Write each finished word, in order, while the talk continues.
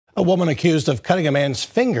A woman accused of cutting a man's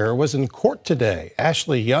finger was in court today.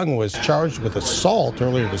 Ashley Young was charged with assault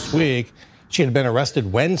earlier this week. She had been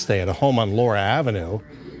arrested Wednesday at a home on Laura Avenue.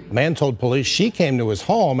 The man told police she came to his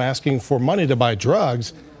home asking for money to buy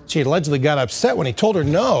drugs. She allegedly got upset when he told her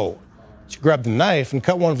no. She grabbed a knife and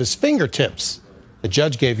cut one of his fingertips. The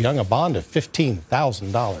judge gave Young a bond of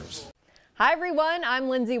 $15,000. Hi everyone, I'm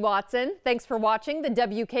Lindsay Watson. Thanks for watching the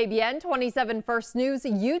WKBN 27 First News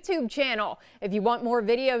YouTube channel. If you want more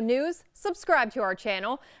video news, subscribe to our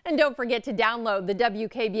channel. And don't forget to download the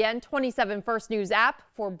WKBN 27 First News app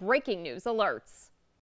for breaking news alerts.